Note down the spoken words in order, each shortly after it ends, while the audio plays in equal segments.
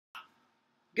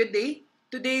Good day.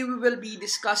 Today we will be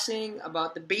discussing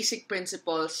about the basic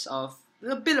principles of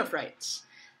the Bill of Rights.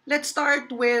 Let's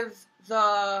start with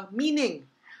the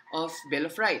meaning of Bill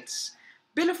of Rights.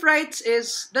 Bill of Rights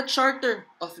is the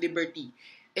Charter of Liberty.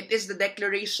 It is the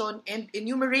declaration and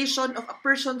enumeration of a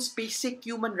person's basic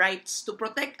human rights to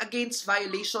protect against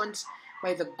violations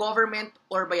by the government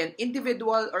or by an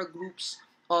individual or groups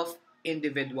of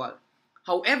individual.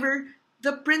 However,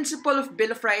 the principle of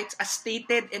Bill of Rights as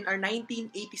stated in our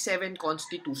 1987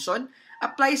 Constitution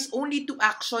applies only to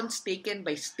actions taken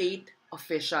by state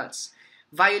officials.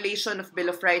 Violation of Bill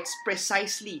of Rights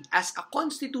precisely as a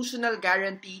constitutional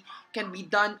guarantee can be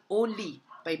done only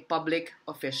by public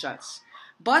officials.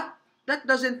 But that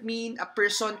doesn't mean a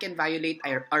person can violate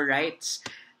our rights.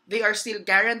 They are still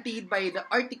guaranteed by the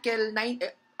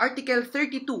Article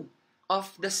 32 of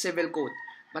the Civil Code,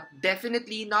 but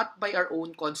definitely not by our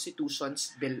own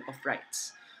Constitution's Bill of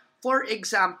Rights. For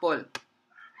example,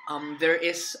 there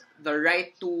is the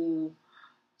right to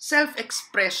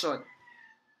self-expression.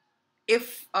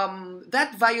 If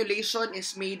that violation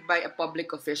is made by a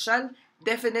public official,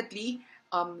 definitely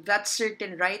that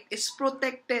certain right is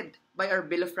protected by our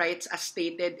Bill of Rights as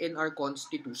stated in our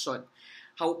Constitution.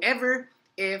 However,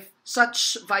 if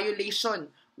such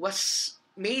violation was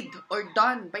made or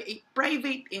done by a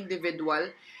private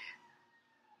individual,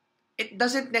 it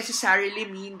doesn't necessarily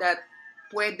mean that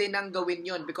pwede nang gawin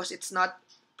yon because it's not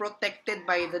protected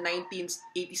by the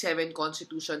 1987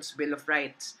 Constitution's Bill of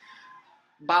Rights.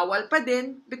 Bawal pa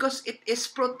din because it is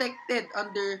protected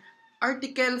under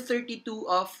Article 32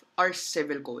 of our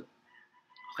Civil Code.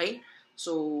 Okay?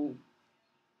 So,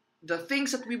 the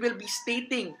things that we will be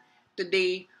stating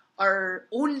today are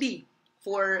only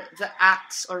for the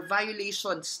acts or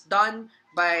violations done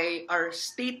by our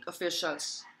state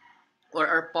officials or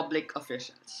our public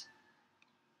officials.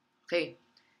 Okay,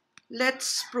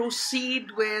 let's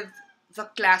proceed with the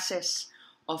classes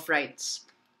of rights.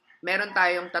 Meron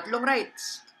tayong tatlong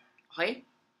rights. Okay?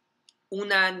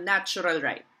 Una, natural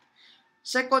right.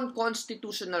 Second,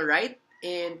 constitutional right.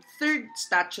 And third,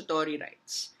 statutory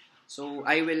rights. So,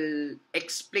 I will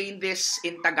explain this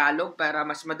in Tagalog para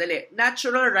mas madali.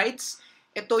 Natural rights,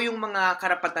 ito yung mga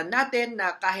karapatan natin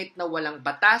na kahit na walang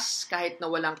batas, kahit na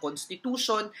walang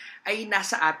constitution, ay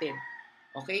nasa atin.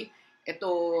 Okay?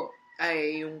 Ito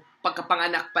ay yung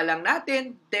pagkapanganak pa lang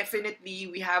natin, definitely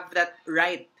we have that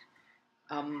right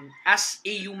as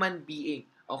a human being.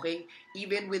 Okay?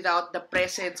 Even without the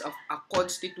presence of a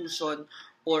constitution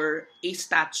or a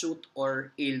statute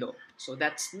or a law. So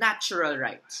that's natural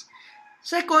rights.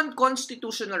 Second,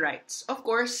 constitutional rights. Of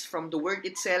course, from the word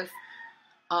itself,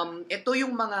 ito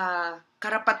yung mga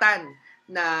karapatan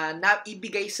na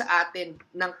naibigay sa atin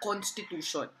ng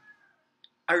Constitution.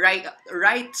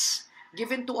 Rights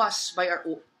given to us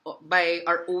by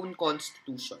our own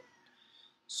Constitution.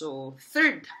 So,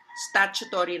 third,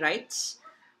 statutory rights.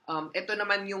 Ito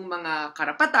naman yung mga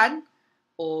karapatan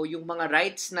o yung mga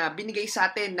rights na binigay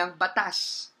sa atin ng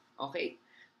batas. Okay?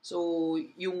 So,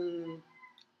 yung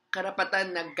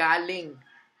karapatan na galing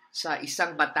sa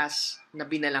isang batas na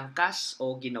binalangkas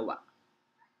o ginawa.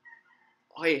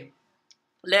 Okay.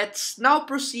 Let's now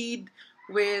proceed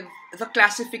with the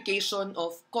classification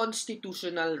of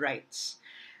constitutional rights.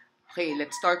 Okay,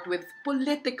 let's start with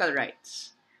political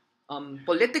rights.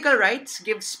 Political rights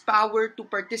gives power to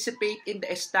participate in the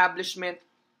establishment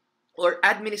or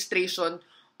administration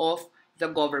of the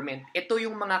government. Ito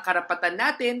yung mga karapatan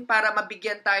natin para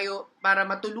mabigyan tayo, para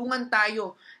matulungan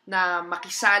tayo na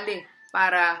makisali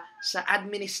para sa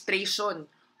administration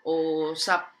o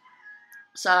sa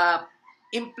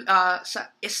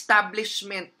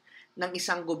establishment ng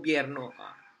isang gobyerno.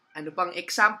 Ano pang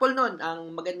example nun?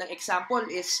 Ang magandang example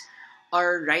is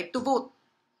our right to vote.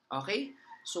 Okay?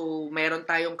 So, meron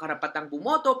tayong karapatang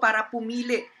bumoto para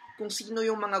pumili kung sino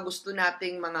yung mga gusto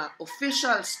nating mga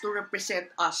officials to represent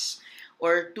us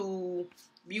or to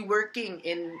be working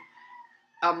in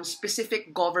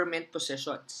specific government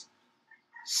positions.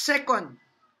 Second,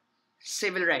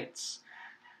 civil rights.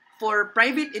 For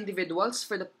private individuals,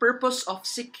 for the purpose of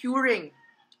securing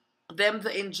them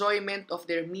the enjoyment of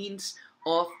their means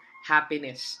of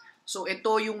happiness. So,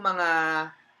 ito yung mga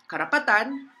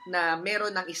karapatan na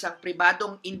meron ng isang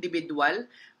pribadong individual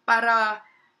para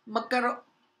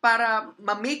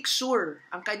ma-make sure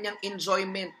ang kanyang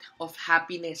enjoyment of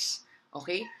happiness.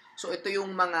 Okay? So, ito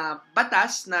yung mga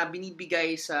batas na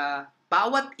binibigay sa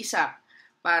bawat isa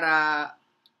para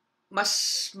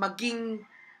mas maging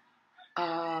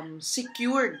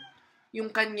secured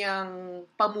yung kanyang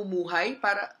pamumuhay,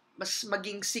 para mas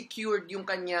maging secured yung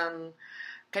kanyang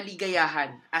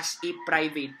kaligayahan as a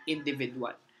private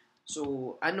individual.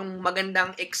 So, anong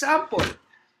magandang example?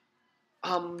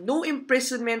 no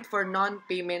imprisonment for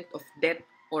non-payment of debt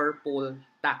or poll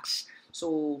tax.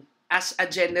 So, as a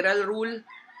general rule,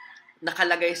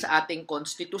 nakalagay sa ating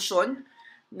konstitusyon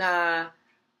na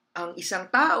ang isang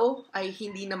tao ay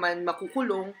hindi naman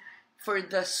makukulong for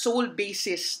the sole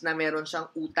basis na meron siyang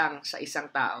utang sa isang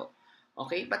tao.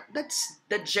 Okay? But that's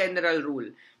the general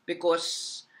rule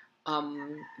because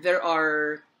there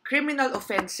are criminal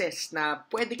offenses na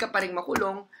pwede ka pa rin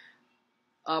makulong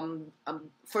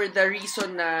for the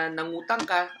reason na nangutang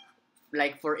ka.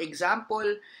 Like for example,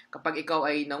 kapag ikaw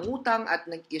ay nangutang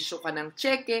at nag-issue ka ng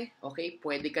cheque, okay,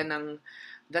 pwede ka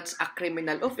that's a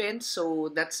criminal offense, so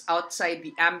that's outside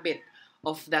the ambit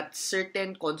of that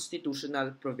certain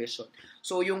constitutional provision.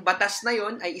 So yung batas na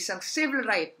yon ay isang civil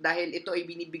right dahil ito ay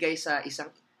binibigay sa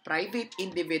isang private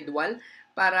individual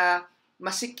para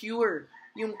ma-secure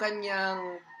yung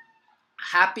kanyang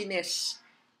happiness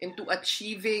into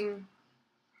achieving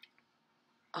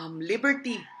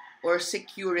liberty or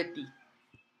security.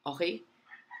 Okay?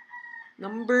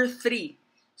 Number 3,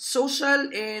 social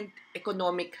and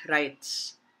economic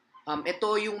rights.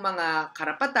 Ito yung mga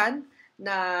karapatan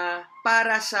na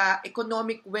para sa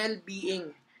economic well-being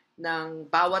ng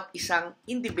bawat isang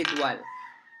individual.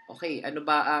 Okay, ano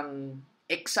ba ang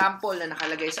example na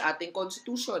nakalagay sa ating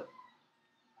constitution?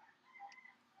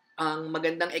 Ang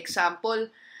magandang example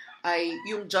ay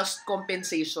yung just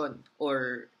compensation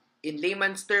or in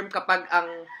layman's term, kapag ang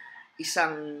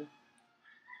isang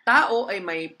tao ay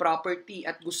may property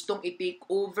at gustong i-take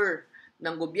over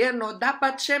ng gobyerno,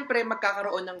 dapat syempre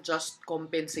magkakaroon ng just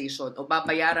compensation o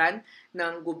babayaran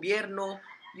ng gobyerno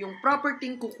yung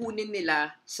property kukunin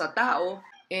nila sa tao.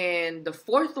 And the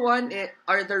fourth one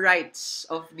are the rights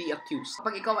of the accused.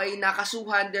 Kapag ikaw ay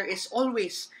nakasuhan, there is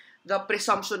always the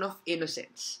presumption of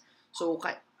innocence. So,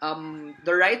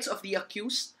 the rights of the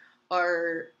accused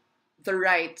are the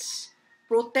rights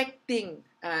protecting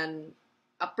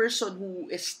a person who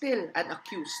is still an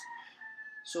accused.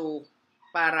 So,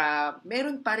 para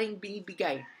meron pa ring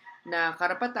binibigay na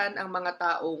karapatan ang mga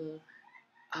taong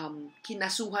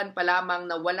kinasuhan pa lamang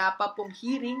na wala pa pong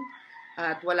hearing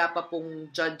at wala pa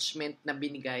pong judgment na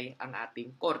binigay ang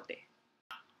ating korte.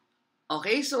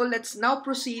 Okay, so let's now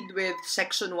proceed with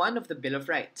Section 1 of the Bill of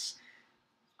Rights.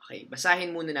 Okay,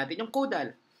 basahin muna natin yung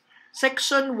CODAL.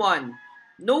 Section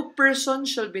 1. No person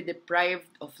shall be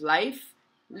deprived of life,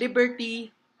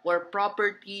 liberty, or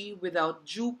property without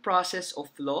due process of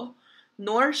law,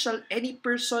 nor shall any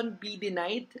person be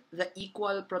denied the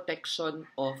equal protection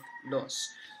of laws.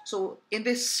 So, in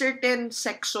this certain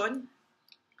section,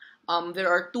 there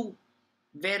are two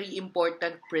very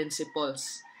important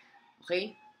principles.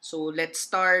 Okay? So, let's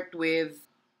start with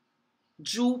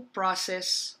due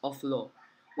process of law.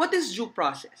 What is due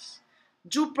process?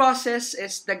 Due process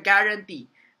is the guarantee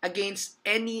against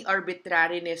any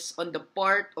arbitrariness on the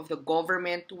part of the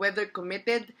government, whether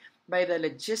committed by the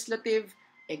legislative,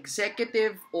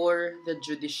 executive, or the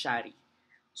judiciary.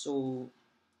 So,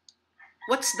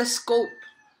 what's the scope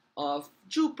of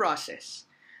due process?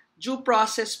 Due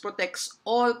process protects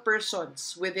all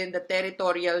persons within the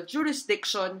territorial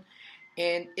jurisdiction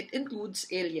and it includes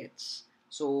aliens.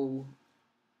 So,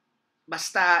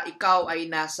 basta ikaw ay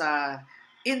nasa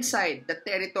inside the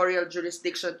territorial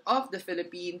jurisdiction of the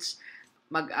Philippines,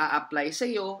 mag-a-apply sa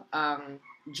iyo ang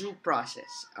due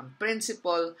process, ang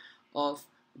principle of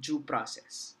due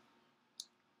process.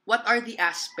 What are the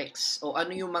aspects o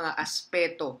ano yung mga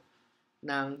aspeto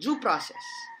ng due process?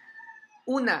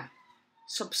 Una,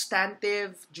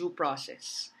 substantive due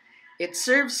process. It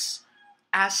serves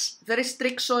as the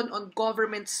restriction on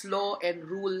government's law and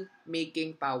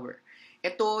rule-making power.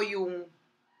 Ito yung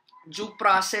due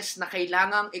process na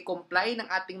kailangang i-comply ng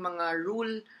ating mga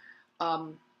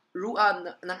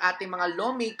ng ating mga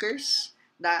lawmakers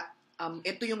na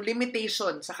ito yung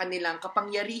limitation sa kanilang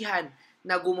kapangyarihan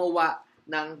na gumawa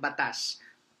ng batas.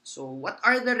 So, what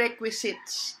are the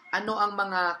requisites? Ano ang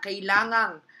mga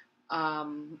kailangang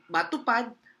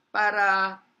matupad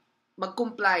para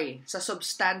mag-comply sa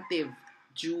substantive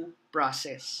due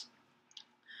process?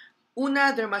 Una,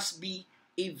 there must be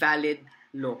a valid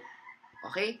law.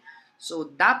 Okay? So,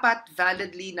 dapat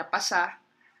validly napasa.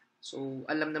 So,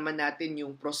 alam naman natin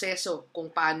yung proseso kung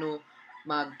paano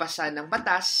magpasa ng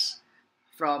batas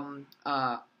from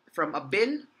a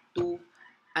bill to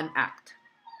an act.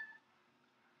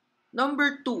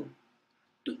 Number 2,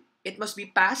 it must be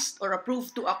passed or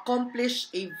approved to accomplish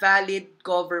a valid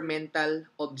governmental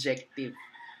objective.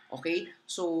 Okay?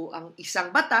 So, ang isang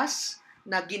batas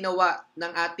na ginawa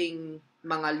ng ating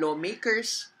mga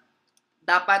lawmakers,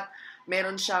 dapat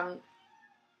meron siyang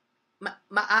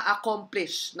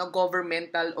ma-accomplish na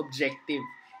governmental objective.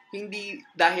 Hindi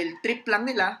dahil trip lang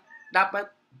nila,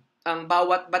 dapat ang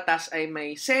bawat batas ay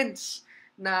may sense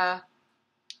na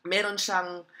meron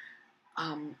siyang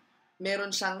um, meron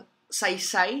siyang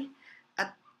saysay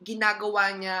at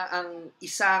ginagawa niya ang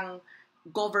isang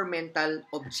governmental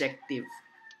objective.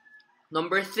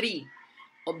 Number 3,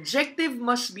 objective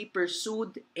must be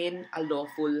pursued in a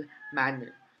lawful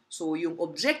manner. So, yung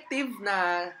objective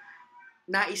na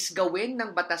nais gawin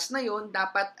ng batas na yon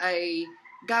dapat ay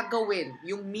gagawin.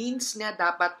 Yung means niya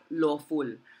dapat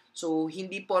lawful. So,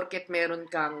 hindi porket meron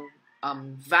kang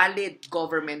valid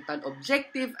governmental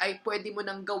objective ay pwede mo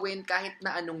nang gawin kahit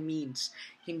na anong means.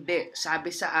 Hindi.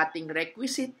 Sabi sa ating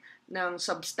requisite ng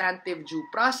substantive due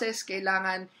process,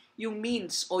 kailangan yung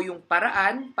means o yung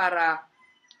paraan para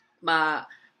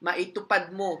maitupad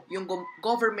mo yung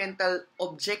governmental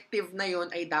objective na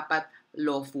yon ay dapat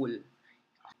lawful.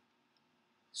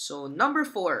 So, number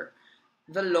 4,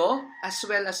 the law as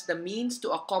well as the means to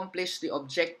accomplish the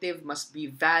objective must be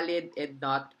valid and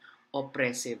not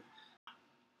oppressive.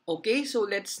 Okay, so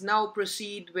let's now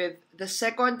proceed with the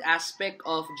second aspect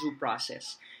of due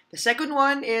process. The second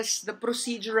one is the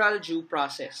procedural due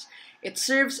process. It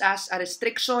serves as a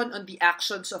restriction on the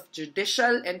actions of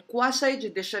judicial and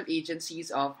quasi-judicial agencies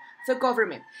of the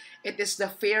government. It is the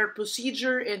fair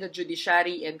procedure in the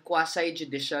judiciary and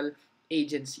quasi-judicial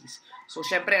agencies. So,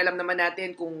 syempre, alam naman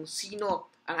natin kung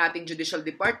sino ang ating judicial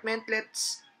department.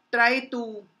 Let's try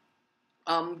to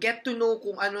get to know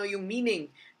kung ano yung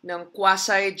meaning ng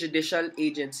quasi-judicial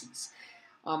agencies.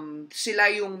 Sila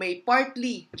yung may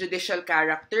partly judicial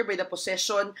character by the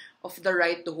possession of the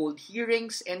right to hold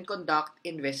hearings and conduct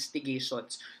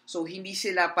investigations. So, hindi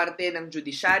sila parte ng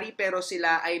judiciary pero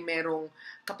sila ay merong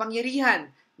kapangyarihan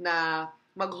na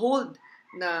mag-hold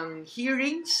ng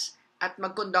hearings at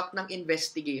mag-conduct ng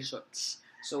investigations.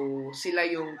 So, sila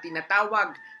yung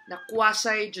tinatawag na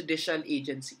quasi-judicial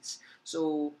agencies.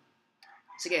 So,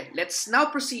 sige, let's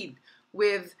now proceed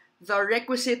with the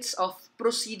requisites of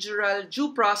procedural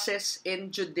due process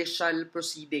in judicial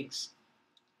proceedings.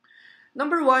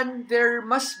 Number 1, there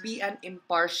must be an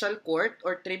impartial court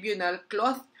or tribunal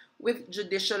clothed with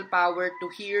judicial power to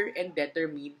hear and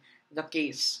determine the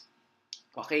case.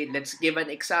 Okay, let's give an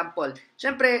example.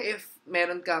 Siyempre, if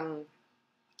meron kang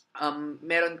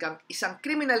isang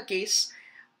criminal case,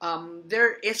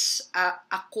 there is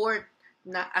a court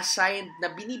na assigned,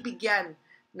 na binibigyan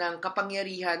ng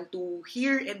kapangyarihan to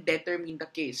hear and determine the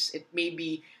case. It may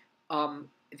be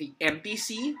the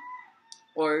MPC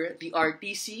or the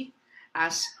RTC,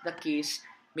 as the case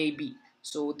may be.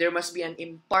 So, there must be an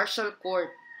impartial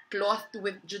court clothed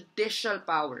with judicial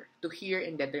power to hear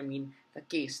and determine the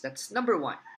case. That's number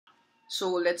 1.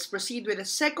 So, let's proceed with the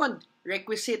second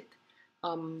requisite.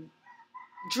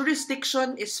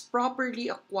 Jurisdiction is properly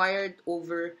acquired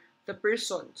over the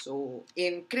person. So,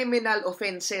 in criminal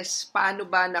offenses, paano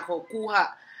ba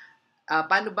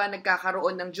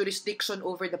nagkakaroon ng jurisdiction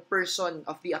over the person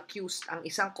of the accused ang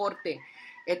isang korte?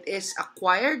 It is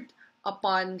acquired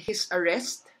upon his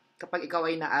arrest, kapag ikaw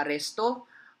ay naaresto,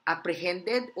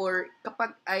 apprehended, or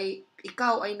kapag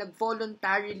ikaw ay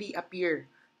nag-voluntarily appear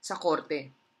sa korte.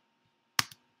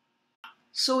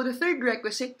 So, the third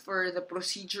requisite for the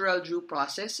procedural due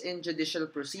process in judicial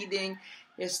proceeding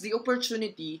is the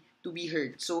opportunity to be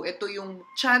heard. So, ito yung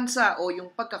tsansa o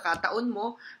yung pagkakataon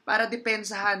mo para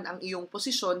depensahan ang iyong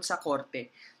posisyon sa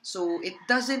korte. So, it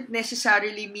doesn't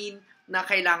necessarily mean na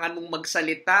kailangan mong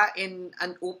magsalita in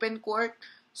an open court.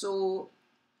 So,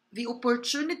 the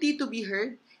opportunity to be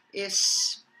heard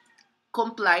is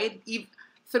complied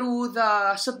through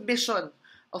the submission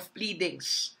of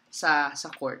pleadings sa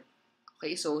court.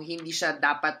 Okay, so hindi siya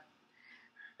dapat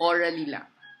orally lang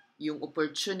yung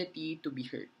opportunity to be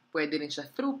heard. Pwede rin siya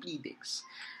through pleadings.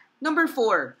 Number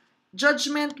 4,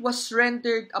 judgment was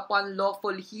rendered upon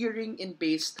lawful hearing and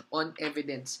based on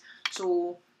evidence.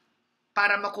 So,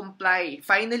 para ma-comply,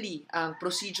 finally, ang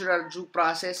procedural due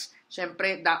process,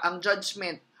 syempre, ang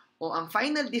judgment o ang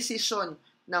final decision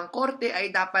ng korte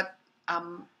ay dapat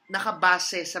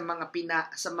nakabase sa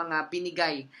mga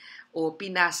binigay o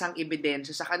pinasang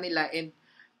ebidensya sa kanila, and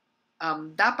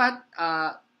dapat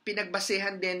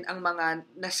pinagbasehan din ang mga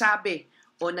nasabi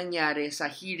o nangyari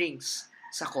sa hearings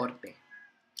sa korte.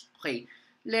 Okay,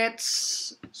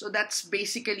 so that's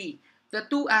basically the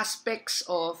two aspects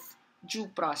of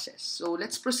due process. So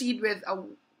let's proceed with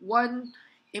one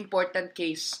important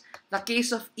case, the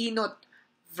case of Inot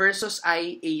versus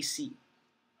IAC.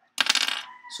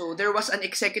 So there was an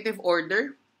executive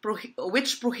order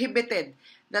which prohibited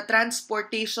the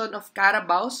transportation of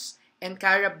carabaos and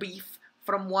cara beef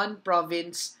from one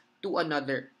province to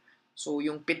another. So,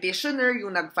 yung petitioner,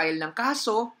 yung nag-file ng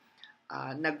kaso,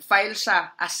 nag-file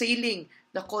siya assailing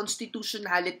the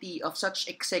constitutionality of such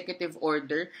executive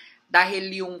order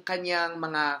dahil yung kanyang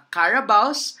mga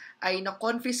Carabaos ay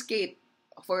na-confiscate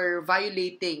for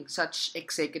violating such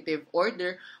executive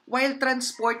order while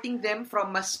transporting them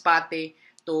from Masbate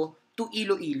to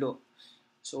Iloilo.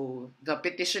 So, the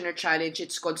petitioner challenged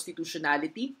its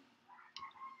constitutionality.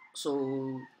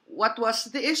 So, what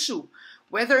was the issue?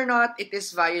 Whether or not it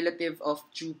is violative of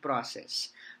due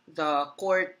process. The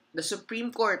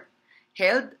Supreme Court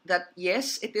held that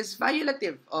yes, it is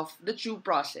violative of the due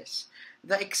process.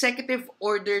 The executive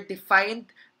order defined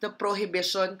the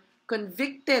prohibition,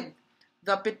 convicted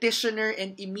the petitioner,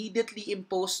 and immediately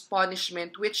imposed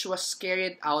punishment which was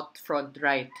carried out front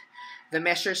right. The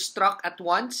measure struck at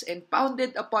once and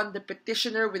pounded upon the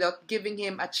petitioner without giving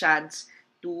him a chance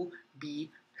to be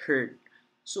heard.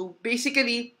 So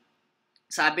basically,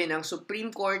 sabi ng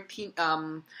Supreme Court,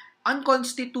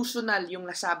 unconstitutional yung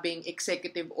nasabing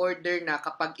executive order na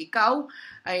kapag ikaw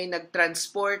ay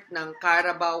nagtransport ng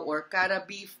Carabao or Cara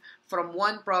beef from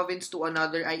one province to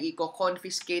another ay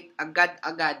i-confiscate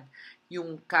agad-agad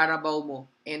yung Carabao mo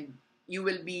and you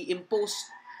will be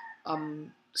imposed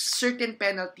certain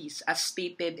penalties as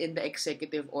stated in the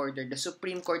executive order. The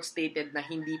Supreme Court stated na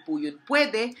hindi po yun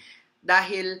pwede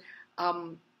dahil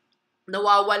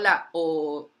nawawala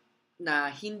o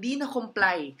na hindi na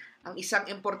comply ang isang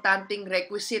importanteng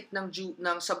requisite ng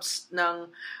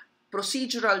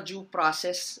procedural due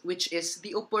process, which is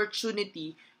the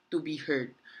opportunity to be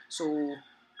heard. So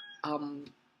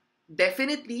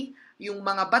definitely yung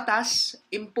mga batas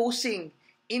imposing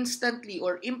instantly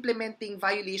or implementing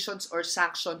violations or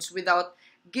sanctions without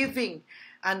giving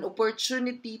an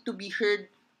opportunity to be heard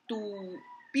to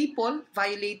people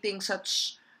violating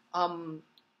such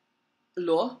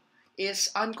law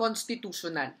is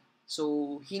unconstitutional.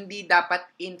 So, hindi dapat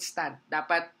instant.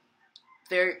 Dapat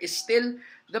there is still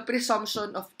the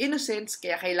presumption of innocence,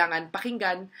 kaya kailangan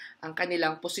pakinggan ang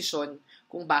kanilang posisyon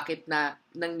kung bakit na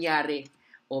nangyari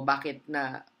o bakit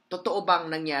na totoo bang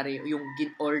nangyari yung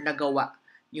or nagawa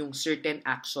yung certain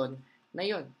action na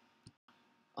yon.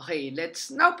 Okay, let's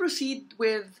now proceed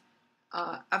with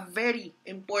a very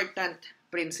important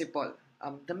principle.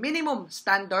 The minimum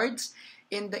standards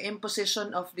in the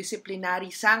imposition of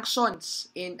disciplinary sanctions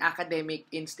in academic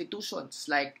institutions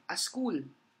like a school,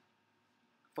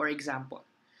 for example.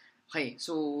 Okay,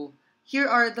 so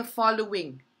here are the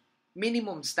following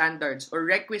minimum standards or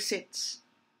requisites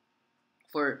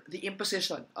for the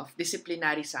imposition of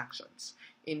disciplinary sanctions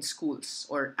in schools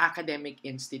or academic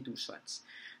institutions.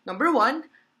 Number 1,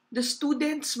 the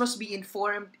students must be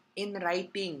informed in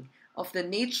writing of the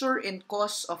nature and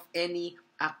cause of any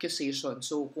accusation.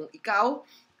 So, kung ikaw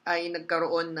ay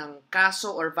nagkaroon ng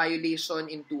kaso or violation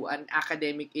into an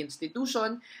academic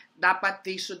institution, dapat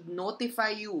they should notify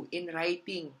you in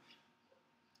writing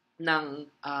ng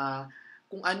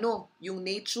kung ano yung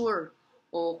nature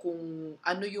o kung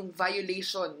ano yung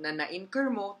violation na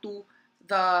na-incur mo to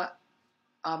the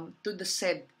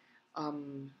said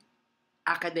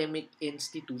academic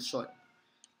institution.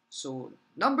 So,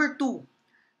 number 2,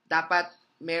 dapat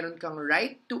meron kang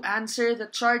right to answer the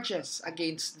charges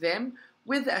against them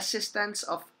with the assistance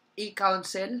of a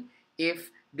counsel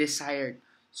if desired.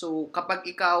 So, kapag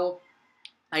ikaw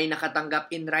ay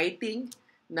nakatanggap in writing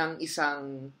ng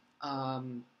isang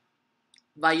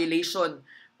violation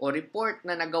o report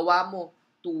na nagawa mo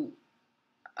to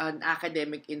an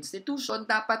academic institution,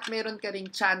 dapat meron ka ring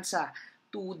tsansa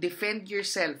to defend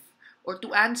yourself or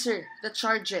to answer the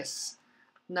charges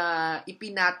na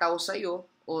ipinataw sa'yo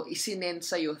o isinend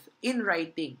sa'yo in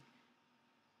writing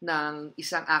ng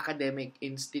isang academic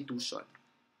institution.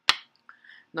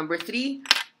 Number 3,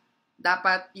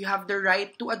 dapat you have the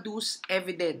right to adduce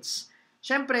evidence.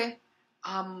 Siyempre,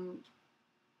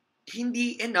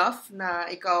 hindi enough na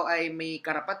ikaw ay may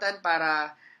karapatan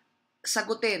para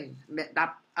sagutin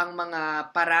ang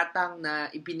mga paratang na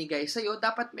ibinigay sa'yo.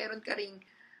 Dapat meron ka ring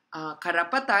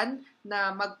karapatan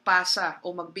na magpasa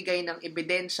o magbigay ng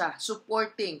ebidensya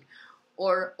supporting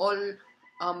or all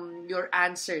your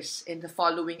answers in the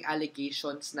following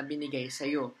allegations na binigay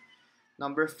sa'yo.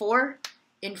 Number 4,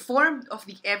 informed of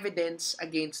the evidence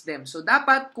against them. So,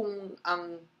 dapat kung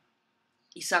ang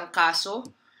isang kaso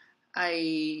ay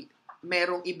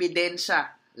merong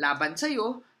ebidensya laban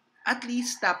sa'yo, at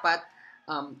least dapat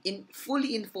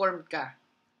fully informed ka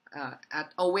at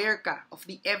aware ka of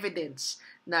the evidence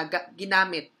na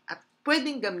ginamit at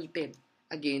pwedeng gamitin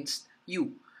against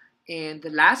you. And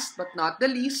the last but not the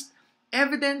least,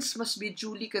 evidence must be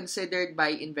duly considered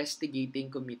by investigating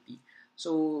committee.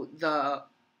 So the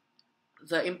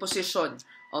imposition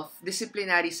of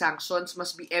disciplinary sanctions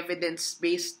must be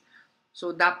evidence-based.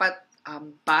 So dapat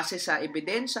base sa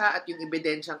ebidensya at yung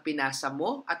ebidensyang pinasa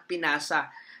mo at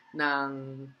pinasa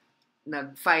ng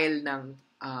nag-file ng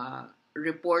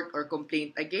report or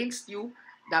complaint against you,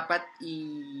 dapat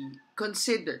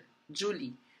i-consider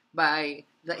duly by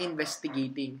the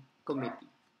investigating committee.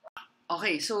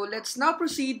 Okay, so let's now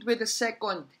proceed with the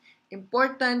second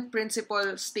important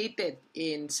principle stated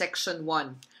in Section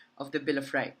 1 of the Bill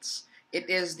of Rights. It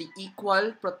is the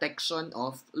equal protection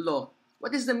of law.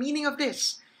 What is the meaning of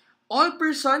this? All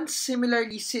persons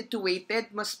similarly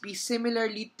situated must be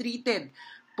similarly treated,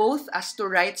 both as to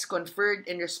rights conferred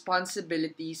and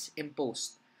responsibilities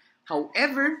imposed.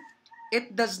 However,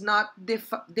 it does not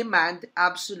demand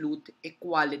absolute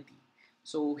equality.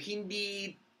 So,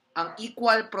 hindi ang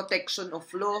equal protection of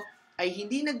law ay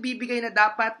hindi nagbibigay na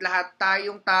dapat lahat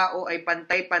tayong tao ay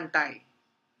pantay-pantay.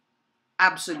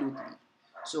 Absolutely.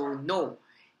 So, no.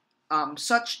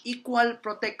 Such equal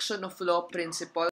protection of law principle